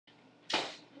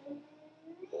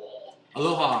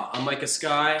Aloha, I'm Micah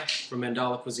Skye from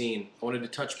Mandala Cuisine. I wanted to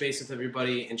touch base with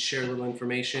everybody and share a little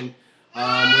information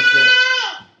with the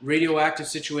radioactive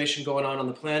situation going on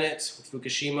the planet with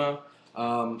Fukushima.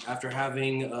 After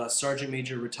having a Sergeant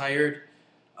Major retired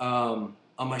on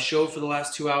my show for the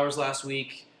last 2 hours last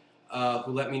week,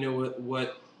 who let me know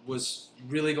what was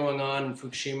really going on in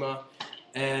Fukushima,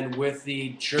 and with the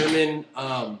German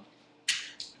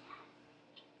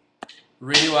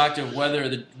radioactive weather,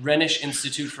 the Rhenish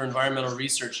Institute for Environmental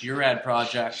Research URAD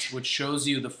project, which shows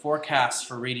you the forecasts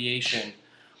for radiation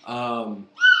on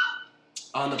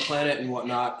the planet and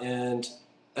whatnot. And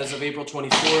as of April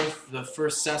 24th, the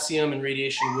first cesium and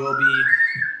radiation will be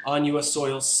on U.S.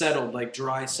 soil settled like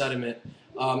dry sediment.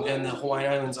 And the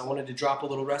Hawaiian Islands, I wanted to drop a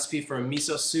little recipe for a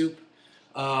miso soup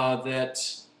that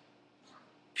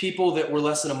people that were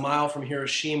less than a mile from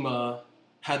Hiroshima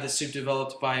had this soup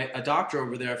developed by a doctor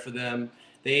over there for them.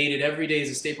 They ate it every day as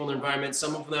a staple in their environment.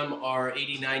 Some of them are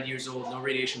 80, 90 years old, no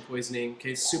radiation poisoning.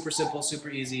 Okay, super simple, super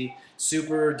easy,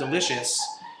 super delicious.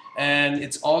 And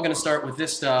it's all gonna start with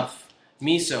this stuff,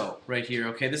 miso right here,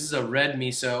 okay? This is a red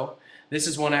miso. This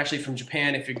is one actually from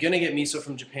Japan. If you're gonna get miso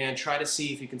from Japan, try to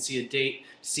see if you can see a date,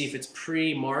 see if it's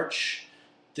pre-March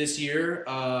this year.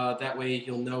 That way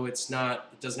you'll know it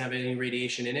doesn't have any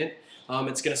radiation in it.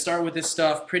 It's going to start with this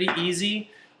stuff, pretty easy.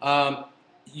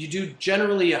 You do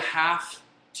generally a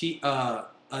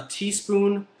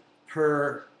teaspoon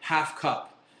per half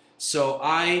cup. So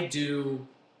I do,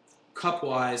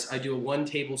 cup-wise, I do a 1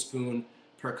 tablespoon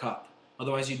per cup.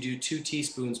 Otherwise you do 2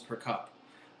 teaspoons per cup.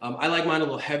 I like mine a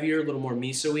little heavier, a little more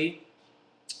miso-y.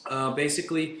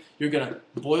 Basically, you're going to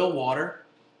boil water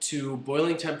to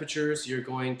boiling temperatures. You're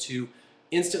going to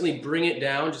instantly bring it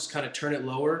down, just kind of turn it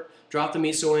lower, drop the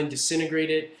miso in, disintegrate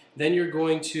it. Then you're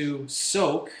going to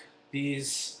soak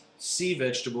these sea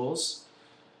vegetables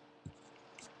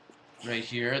right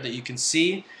here that you can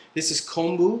see. This is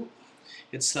kombu.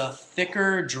 It's a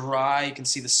thicker, dry, you can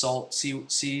see the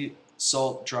sea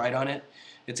salt dried on it.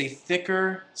 It's a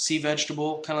thicker sea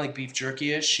vegetable, kind of like beef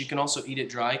jerky-ish. You can also eat it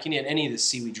dry. You can eat any of this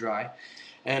seaweed dry.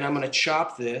 And I'm going to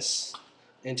chop this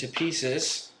into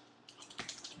pieces.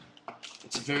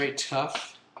 It's very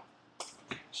tough,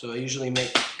 so I usually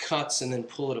make cuts and then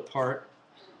pull it apart.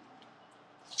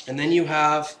 And then you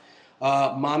have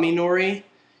mami nori,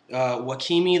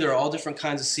 wakimi. They're all different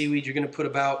kinds of seaweed. You're going to put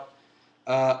about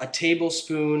a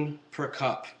tablespoon per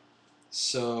cup.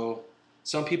 So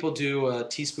some people do a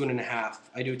teaspoon and a half.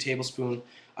 I do a tablespoon.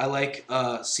 I like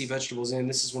sea vegetables in.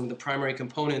 This is one of the primary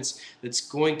components that's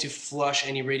going to flush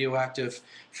any radioactive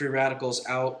free radicals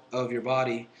out of your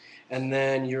body. And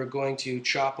then you're going to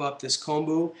chop up this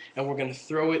kombu, and we're going to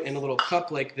throw it in a little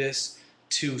cup like this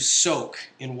to soak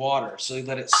in water. So you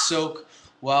let it soak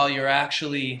while you're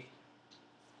actually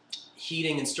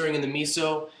heating and stirring in the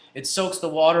miso. It soaks the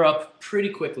water up pretty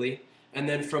quickly, and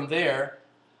then from there,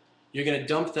 you're going to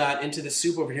dump that into the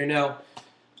soup over here. Now,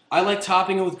 I like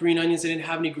topping it with green onions. I didn't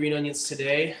have any green onions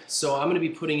today, so I'm going to be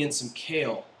putting in some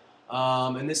kale.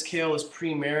 And this kale is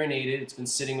pre-marinated. It's been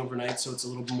sitting overnight, so it's a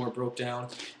little bit more broke down.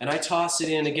 And I toss it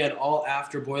in, again, all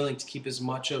after boiling to keep as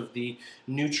much of the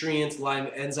nutrients, lime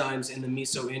enzymes in the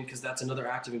miso in, because that's another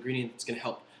active ingredient that's going to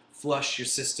help flush your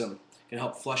system, can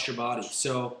help flush your body.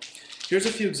 So here's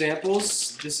a few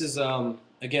examples. This is,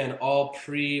 again, all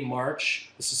pre-March.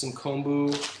 This is some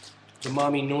kombu, the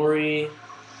mami nori,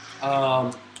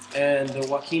 and the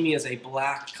wakimi is a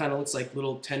black, kind of looks like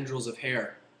little tendrils of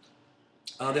hair.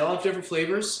 They all have different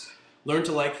flavors. Learn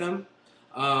to like them.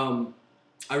 I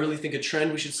really think a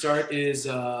trend we should start is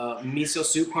miso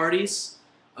soup parties.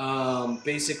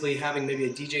 Basically having maybe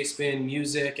a DJ spin,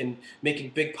 music, and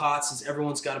making big pots, since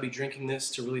everyone's got to be drinking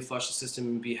this to really flush the system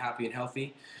and be happy and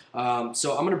healthy.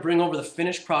 So I'm going to bring over the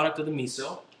finished product of the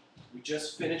miso. We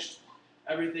just finished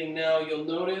everything now. You'll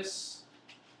notice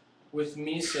with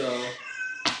miso,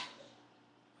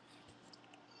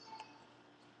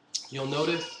 you'll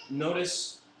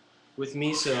notice with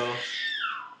miso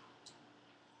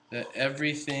that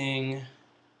everything,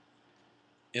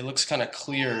 it looks kind of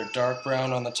clear, dark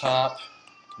brown on the top,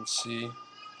 you can see.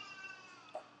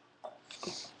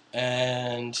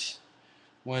 And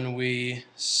when we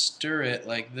stir it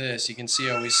like this, you can see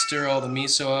how we stir all the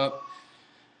miso up.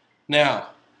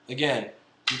 Now, again,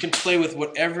 you can play with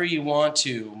whatever you want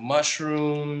to,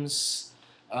 mushrooms,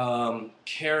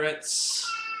 carrots,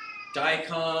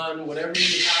 daikon, whatever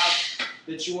you have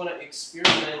that you want to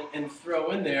experiment and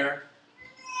throw in there,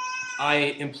 I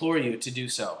implore you to do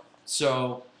so.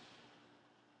 So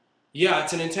Yeah,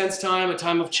 it's an intense time, a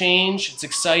time of change. It's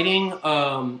exciting.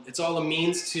 It's all a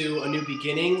means to a new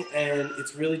beginning, and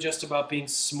it's really just about being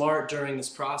smart during this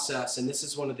process. And this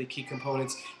is one of the key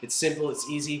components. It's simple, it's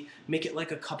easy. Make it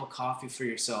like a cup of coffee for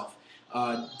yourself.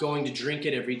 Going to drink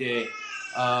it every day.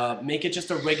 Make it just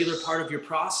a regular part of your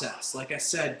process. Like I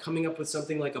said, coming up with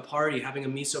something like a party, having a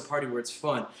miso party where it's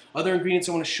fun. Other ingredients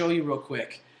I want to show you real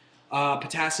quick.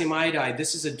 Potassium iodide.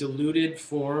 This is a diluted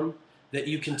form that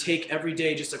you can take every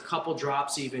day, just a couple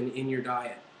drops even in your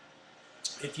diet.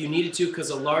 If you needed to, because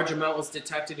a large amount was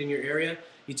detected in your area,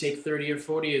 you take 30 or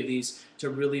 40 of these to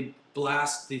really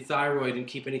blast the thyroid and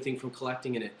keep anything from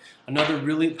collecting in it. Another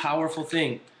really powerful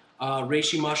thing,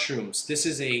 reishi mushrooms. This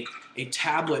is a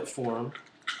tablet form,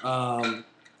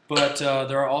 but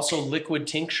there are also liquid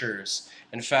tinctures.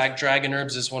 In fact, Dragon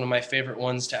Herbs is one of my favorite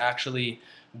ones to actually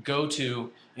go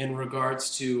to in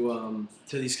regards to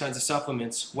these kinds of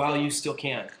supplements while you still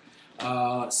can.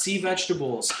 Sea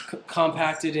vegetables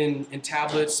compacted in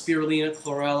tablets, spirulina,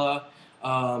 chlorella,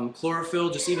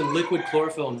 chlorophyll, just even liquid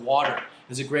chlorophyll and water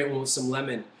is a great one with some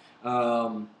lemon.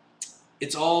 Um,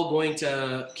 it's all going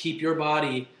to keep your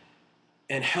body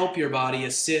and help your body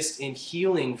assist in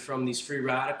healing from these free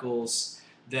radicals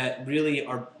that really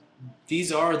are,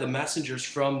 these are the messengers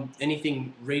from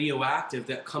anything radioactive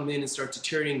that come in and start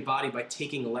deteriorating the body by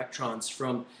taking electrons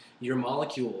from your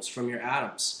molecules, from your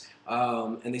atoms.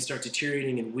 And they start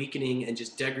deteriorating and weakening and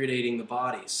just degrading the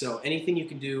body. So anything you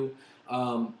can do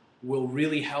will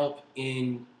really help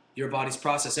in your body's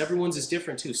process. Everyone's is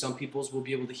different too. Some people's will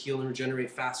be able to heal and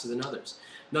regenerate faster than others.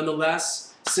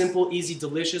 Nonetheless, simple, easy,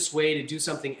 delicious way to do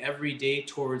something every day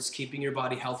towards keeping your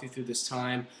body healthy through this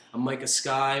time. I'm Micah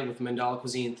Skye with Mandala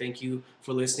Cuisine. Thank you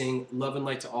for listening. Love and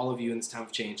light to all of you in this time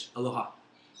of change. Aloha.